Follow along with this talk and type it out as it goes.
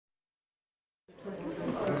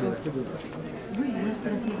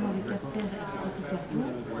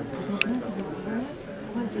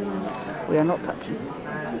We are not touching.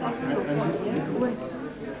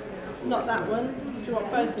 Not that one. Do you want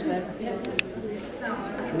both of them? Yeah.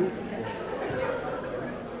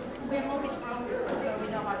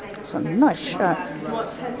 It's a nice shirt.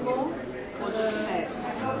 What, 10 more? Or just 10?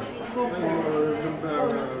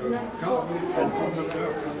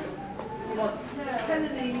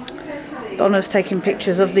 Donna's taking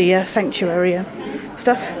pictures of the sanctuary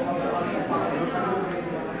stuff.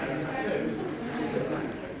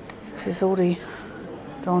 This is all the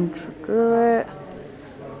John Druitt,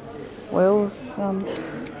 Will's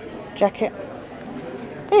jacket.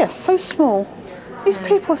 They are so small. These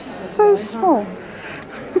people are so small.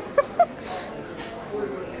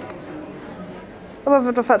 I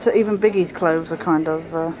love the fact that even Biggie's clothes are kind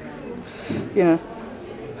of, you know.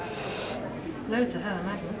 Loads of Helen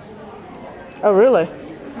Magnus. Oh, really?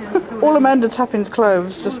 Yeah, all Amanda Tappin's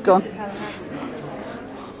clothes just gone.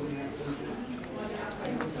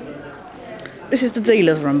 This is the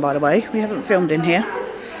dealer's room, by the way. We haven't filmed in here.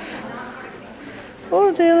 All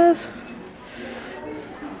the dealers.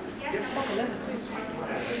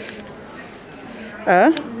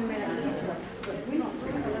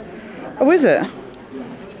 Oh, is it?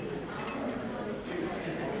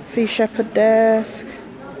 Sea Shepherd desk.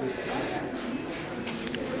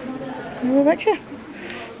 We're back here.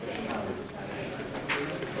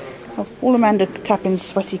 Oh, all Amanda Tappin's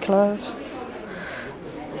sweaty clothes.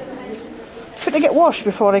 Should they get washed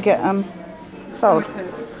before they get sold?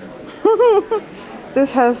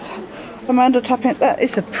 This has Amanda Tappin.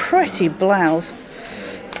 It's a pretty blouse.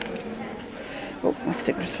 Oh, my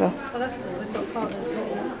stick just fell. Oh, that's cool. They've got partners.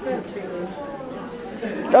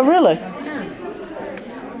 Oh, really? Yeah.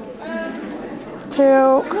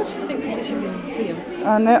 Till. I must be thinking this should be a museum.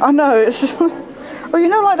 I know. It's. Well, you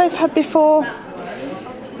know, like they've had before,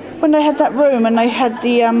 when they had that room and they had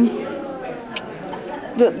the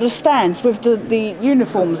stands with the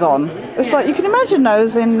uniforms on. It's like you can imagine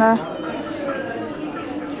those in.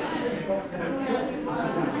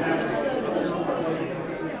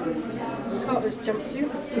 Carter's jumpsuit.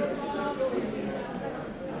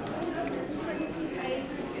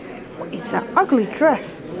 What is that ugly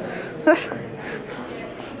dress?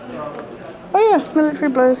 Oh yeah, military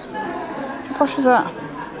blues. How posh is that?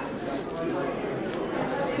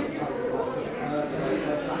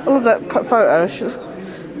 I love that photo. She's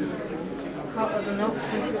Carter the knot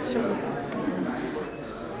when she got shot.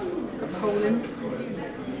 Got the hole in.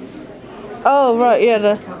 oh right, yeah.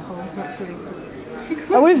 The Cut hole. That's really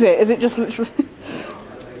cool. oh, is it? Is it just literally?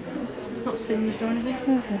 It's not singed or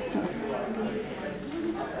anything.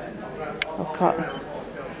 Oh, Carter.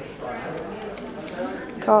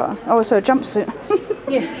 Carter. Oh, it's her jumpsuit.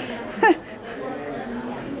 Yeah.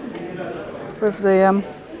 With the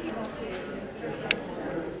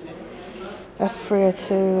F302.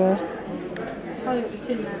 Probably got the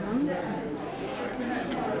Tin Man ones.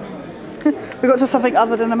 We got to something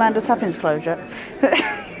other than Amanda Tappin's clothes yet.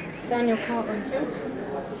 Daniel Carter and Jill.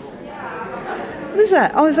 What is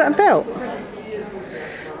that? Oh, is that a belt? 2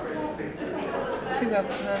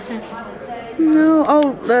 belts version. No.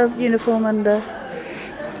 Oh, the uniform and.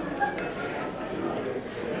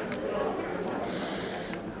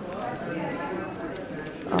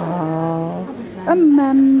 Oh,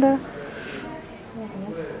 Amanda.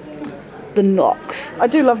 The knocks. I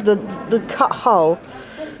do love the cut hole.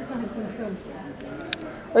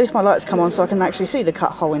 At least my lights come on so I can actually see the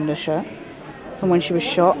cut hole in the shirt from when she was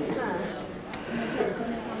shot.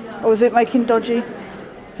 Or is it making dodgy?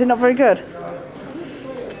 Is it not very good?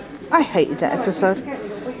 I hated that episode.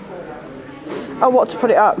 Oh, what, to put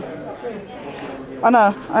it up? I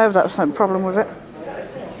know, I have that same problem with it.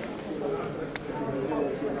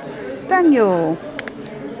 Daniel.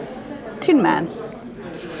 Tin Man.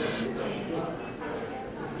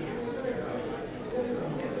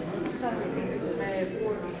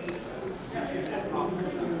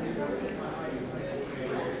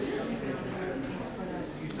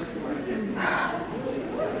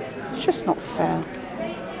 It's just not fair.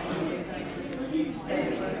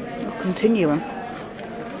 I'll continue him.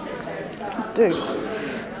 Do.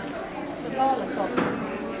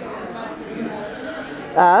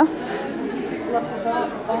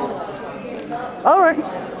 Alright.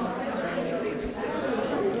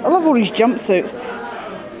 I love all these jumpsuits.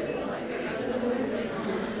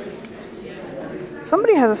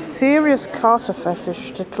 Somebody has a serious Carter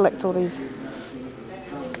fetish to collect all these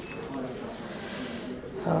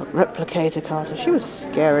replicator Carter. She was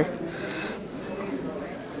scary.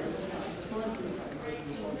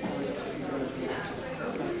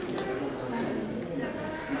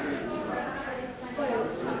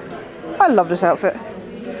 I love this outfit.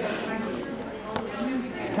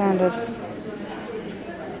 Standard.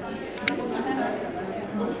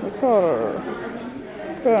 Recorder.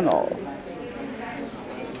 Colonel.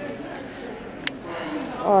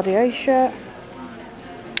 RDA shirt.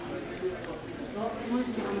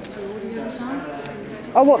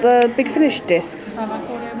 Oh, what, the Big Finish discs? I like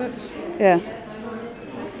audiobooks. Yeah.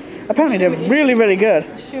 Apparently they're really, really good.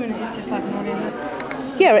 Assuming it is just like an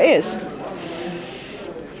audiobook. Yeah, it is.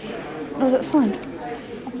 Was it signed?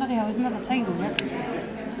 Oh, bloody hell, there's another table yet.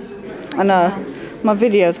 I know. My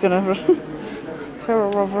video's gonna...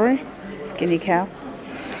 Sarah Rovery. Skinny cow.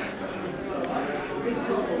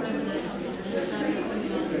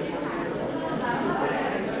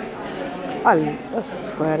 Oh, that's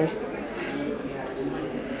pretty.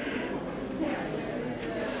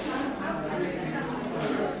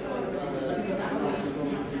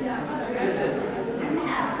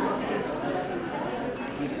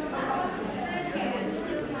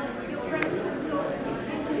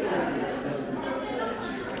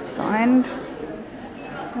 Signed.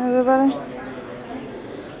 Everybody.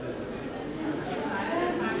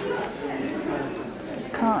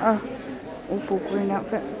 Carter. Awful green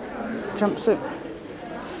outfit. Jumpsuit.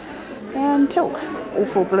 And Tilk.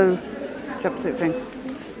 Awful blue jumpsuit thing.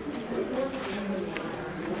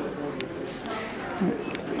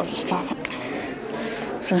 I'll just start it.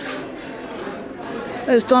 So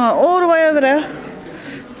there's Donna all the way over there.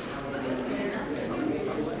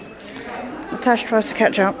 Tash tries to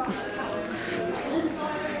catch up.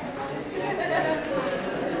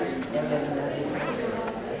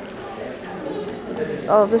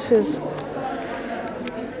 Oh, this is...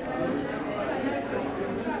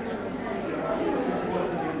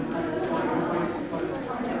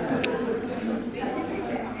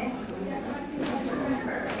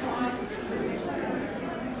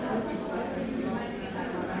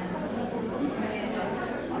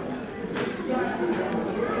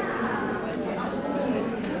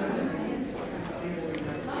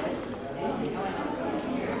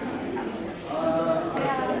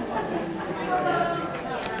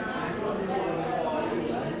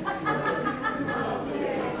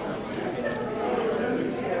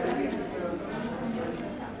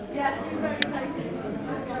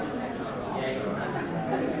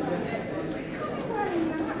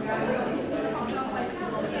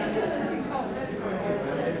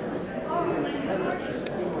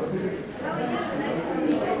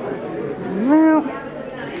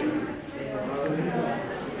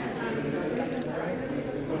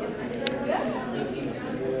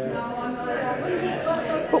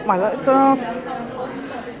 Oh, my light's gone off.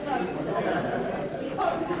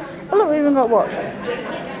 Oh look, we even got what?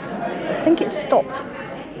 I think it stopped.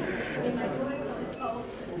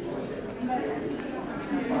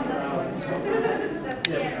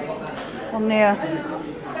 On the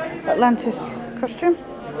Atlantis costume.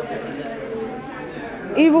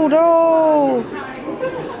 Evil doll!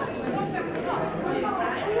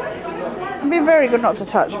 It'd be very good not to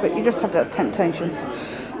touch, but you just have that temptation.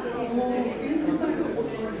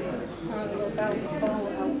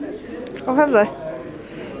 Oh, have they?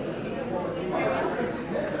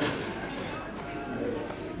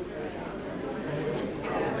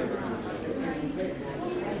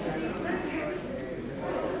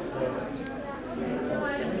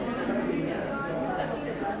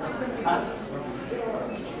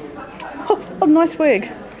 Oh, nice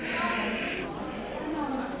wig.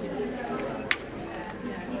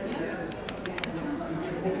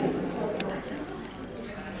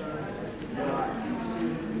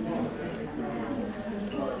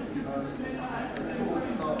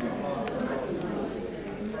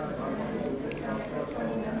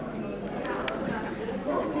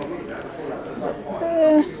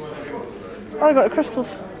 Oh, I got the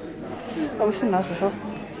crystals. Oh, we've seen those before.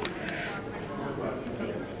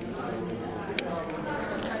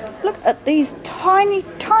 Look at these tiny,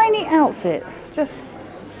 tiny outfits. Just.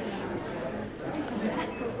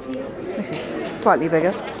 This is slightly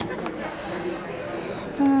bigger.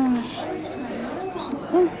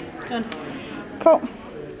 Cool.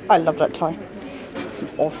 I love that tie. It's an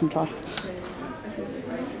awesome tie.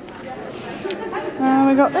 And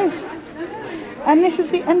we got these. And this is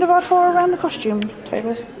the end of our tour around the costume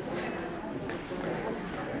tables.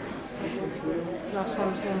 Last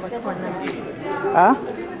one was worn by quite now. Ah?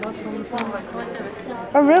 Last one was worn by quite now.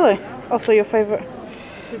 Oh really? Also your favourite?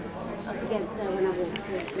 Up against her when I walked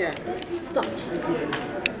in. Yeah. Stop.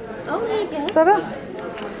 Oh, there you go. Ta-da!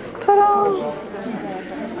 Ta-da!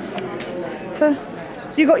 So,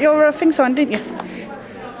 you got your thing signed, didn't you?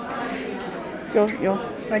 Your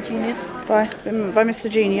By Genius. by Mr.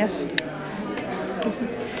 Genius.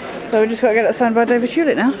 So we just got to get it signed by David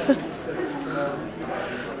Hewlett now. So.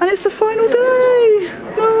 And it's the final day!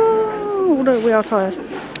 No! Although we are tired.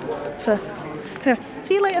 So, anyway,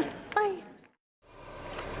 see you later. Bye.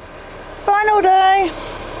 Final day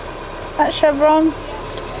at Chevron.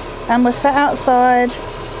 And we're sat outside.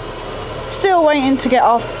 Still waiting to get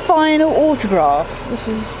our final autograph. This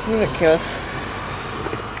is ridiculous.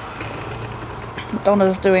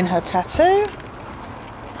 Donna's doing her tattoo.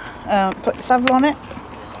 Put Savile on it.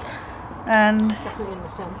 And Definitely in the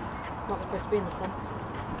sun. Not supposed to be in the sun.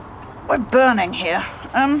 we're burning here.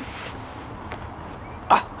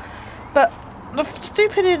 But the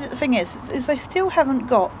stupid thing is they still haven't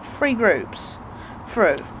got 3 groups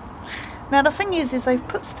through. Now the thing is they've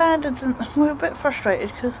put standards, and we're a bit frustrated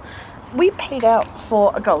because we paid out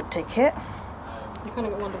for a gold ticket. You kind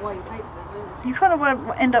of wonder why you paid for that, don't you? You kind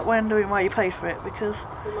of end up wondering why you paid for it, because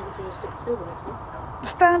We might as well stick to silver next time.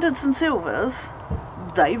 standards and silvers,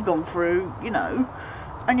 they've gone through, you know,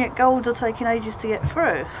 and yet golds are taking ages to get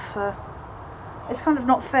through. So it's kind of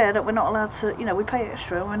not fair that we're not allowed to, you know, we pay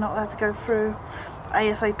extra and we're not allowed to go through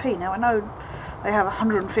ASAP. Now I know they have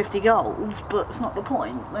 150 golds, but it's not the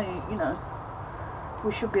point. They, you know,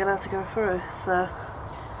 we should be allowed to go through. So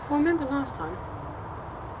Well, I remember last time,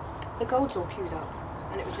 the golds all queued up,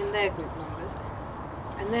 and it was in their group numbers.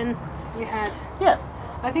 And then you had, yeah,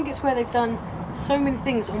 I think it's where they've done so many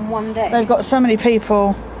things on one day. they've got so many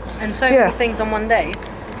people. And so many things on one day,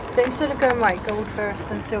 that instead of going, right, gold first,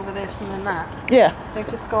 then silver this, and then that, Yeah, they've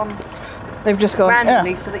just gone they've just gone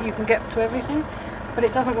randomly yeah. so that you can get to everything. But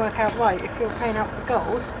it doesn't work out right if you're paying out for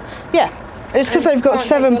gold. Yeah, it's because And they've got can't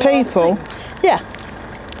 7 take the last people. thing. Yeah.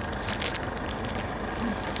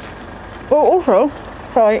 Well, also,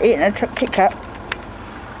 probably eating a Kit Kat.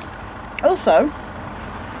 Also,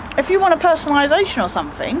 if you want a personalisation or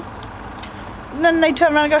something, then they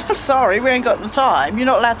turn around and go, sorry, we ain't got the time. You're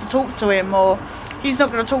not allowed to talk to him, or he's not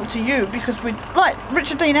going to talk to you because we, like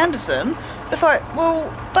Richard Dean Anderson. It's like, well,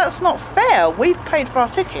 that's not fair. We've paid for our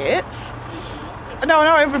tickets. Now I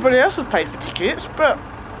know everybody else has paid for tickets, but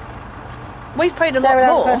we've paid a lot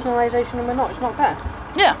more. Personalisation and we're not. It's not fair.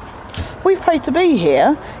 Yeah, we've paid to be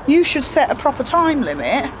here. You should set a proper time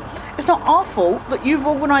limit. It's not our fault that you've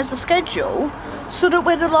organised a schedule so that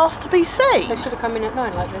we're the last to be They seen. should have come in at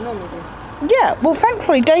 9 like they normally do. Yeah, well,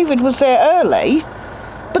 thankfully David was there early,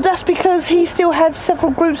 but that's because he still had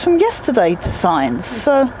several groups from yesterday to sign.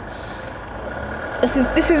 So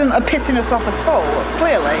this isn't a pissing us off at all,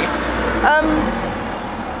 clearly.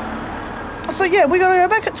 So yeah, we got to go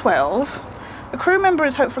back at 12. The crew member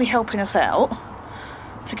is hopefully helping us out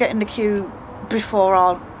to get in the queue before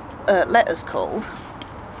our letter's called.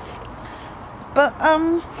 But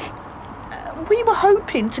we were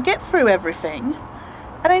hoping to get through everything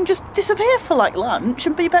and then just disappear for like lunch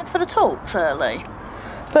and be back for the talks early.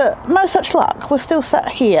 But no such luck. We're still sat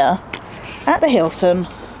here at the Hilton,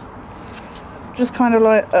 just kind of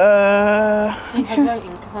like I'm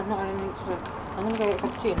waiting because I've not had anything to do. I'm going to go get a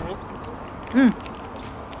cup of tea in a minute.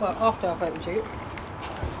 Well, after I've opened you.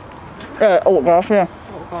 autograph, yeah.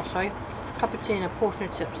 Oh god, sorry. Cup of tea and a portion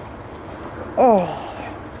of chips. Oh,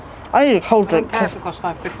 I need a cold I don't drink. care if it costs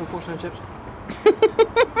 £5 for a portion of chips.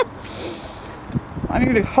 I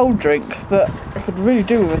need a cold drink, but I could really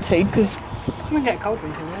do with a tea because I'm going to get a cold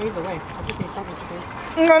drink in there either way. I just need something to drink.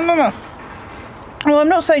 no. Well, I'm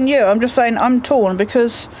not saying you. I'm just saying I'm torn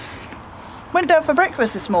because went down for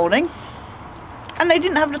breakfast this morning, and they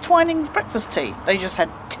didn't have the Twinings breakfast tea. They just had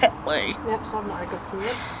Tetley. Yep, so I've not had a good tea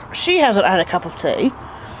yet. She hasn't had a cup of tea.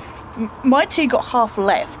 My tea got half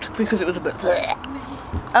left because it was a bit bleh.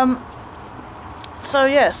 So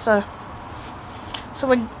yeah, so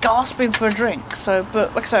we're gasping for a drink. So,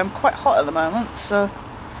 but like I say, I'm quite hot at the moment, so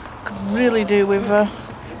could really do with a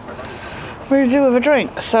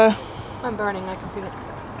drink. So I'm burning, I can feel it.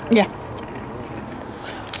 yeah.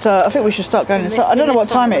 So I think we should start going inside. I don't know what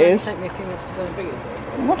time it is. Take me a few minutes to go and bring it.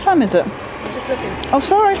 What time is it? I'm just looking. Oh,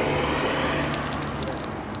 sorry.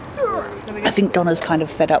 There we go. I think Donna's kind of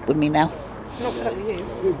fed up with me now. Not fed up with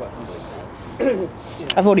you.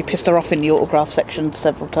 I've already pissed her off in the autograph section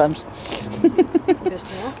several times. Pissed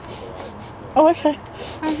me off. Oh, okay.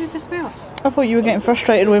 How did you piss me off? I thought you were getting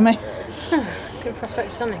frustrated with me. Getting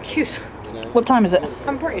frustrated standing in queues. What time is it?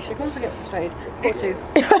 I'm British, of course I get frustrated. 2.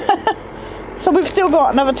 So we've still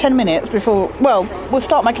got another 10 minutes before, well, we'll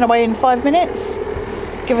start making our way in 5 minutes.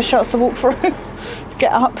 Give us a chance to walk through,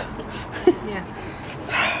 get up. Yeah.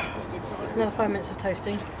 Another 5 minutes of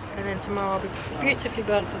toasting, and then tomorrow I'll be beautifully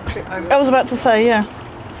burnt for the trip home. I was about to say, yeah.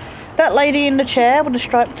 That lady in the chair with the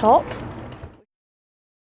striped top.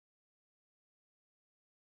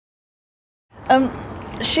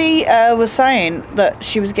 she was saying that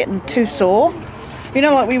she was getting too sore. You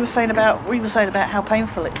know, like we were saying about how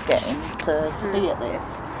painful it's getting to be at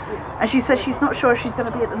this. And she says she's not sure if she's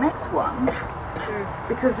going to be at the next one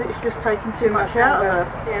because it's just taking too much out of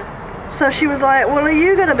her. Yeah. So she was like, well, are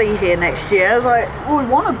you going to be here next year? I was like, well, we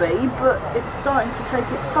want to be, but it's starting to take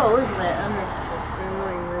its toll, isn't it? And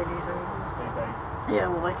yeah,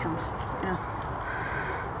 well, they can, yeah.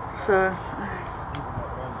 So,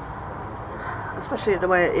 especially the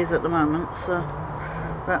way it is at the moment, so,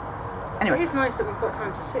 but anyway. It is nice that we've got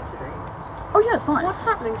time to sit today. Oh yeah, it's nice. What's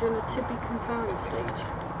happening during the to be confirmed stage?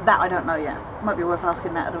 That I don't know yet. Might be worth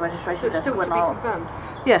asking that at the registration So it's desk still when to be I'll... confirmed?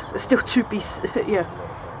 Yeah, it's still to be, yeah.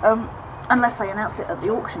 Unless they announced it at the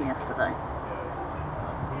auction yesterday.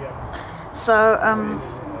 So,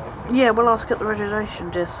 yeah, we'll ask at the registration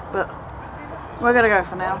desk, but we're going to go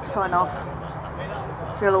for now, sign off.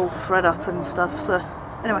 Feel all fed up and stuff, so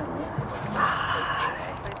anyway.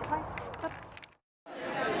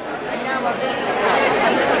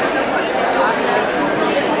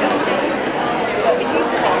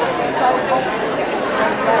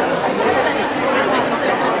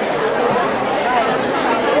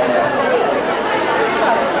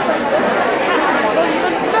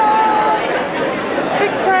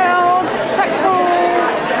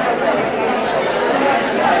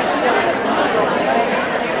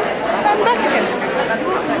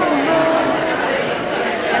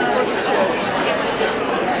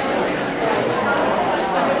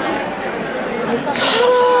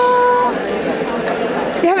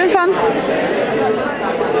 You having fun?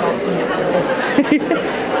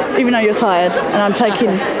 Even though you're tired and I'm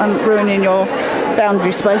ruining your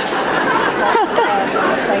boundary space.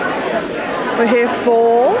 We're here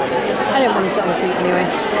for... I don't want to sit on the seat anyway.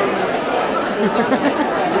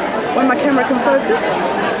 When my camera can focus.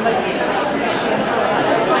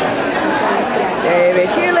 David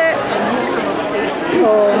Hewlett,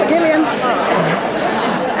 Paul McGillian,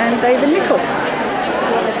 and David Nichol.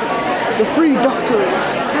 The three doctors.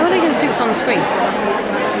 How are they going to suit us on the screen?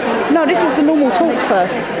 No, this is the normal talk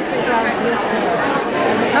first.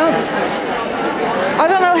 Oh. I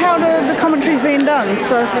don't know how the commentary's being done,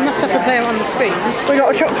 so... They must have to play it on the screen. We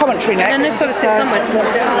got a commentary next. And they've got to sit somewhere to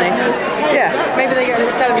watch it, haven't they? Yeah. Maybe they get a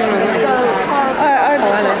little television on them. Oh,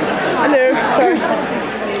 hello. Hello, sorry.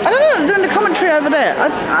 I don't know, they're doing the commentary over there.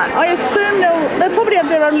 I assume they'll probably have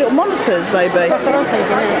their own little monitors, maybe. That's what I'm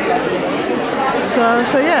thinking, isn't it?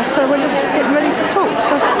 So yeah, so we're just getting ready for talk.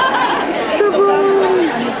 So Chevron.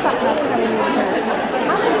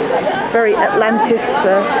 Very Atlantis.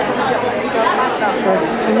 So.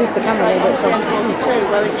 She moves the camera a little bit. So.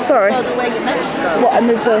 Sorry. What? I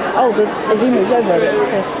moved as he moves over a bit.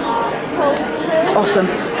 So. Awesome.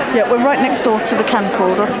 Yeah, we're right next door to the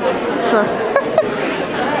camcorder.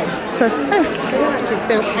 So anyway.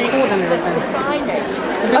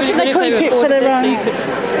 I think they couldn't keep for their own.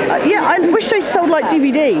 Yeah, I wish they sold like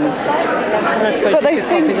DVDs, but they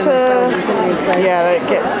seem to. Yeah, it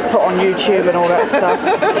gets put on YouTube and all that stuff.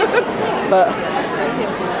 But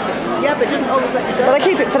yeah, but it doesn't always let you go. But they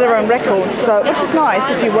keep it for their own records, so which is nice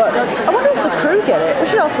if you work. I wonder if the crew get it. We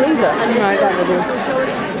should ask Lisa. Right, that would do.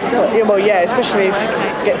 So, yeah, well, yeah, especially if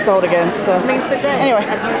it gets sold again. So anyway,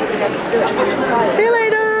 see you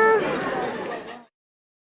later.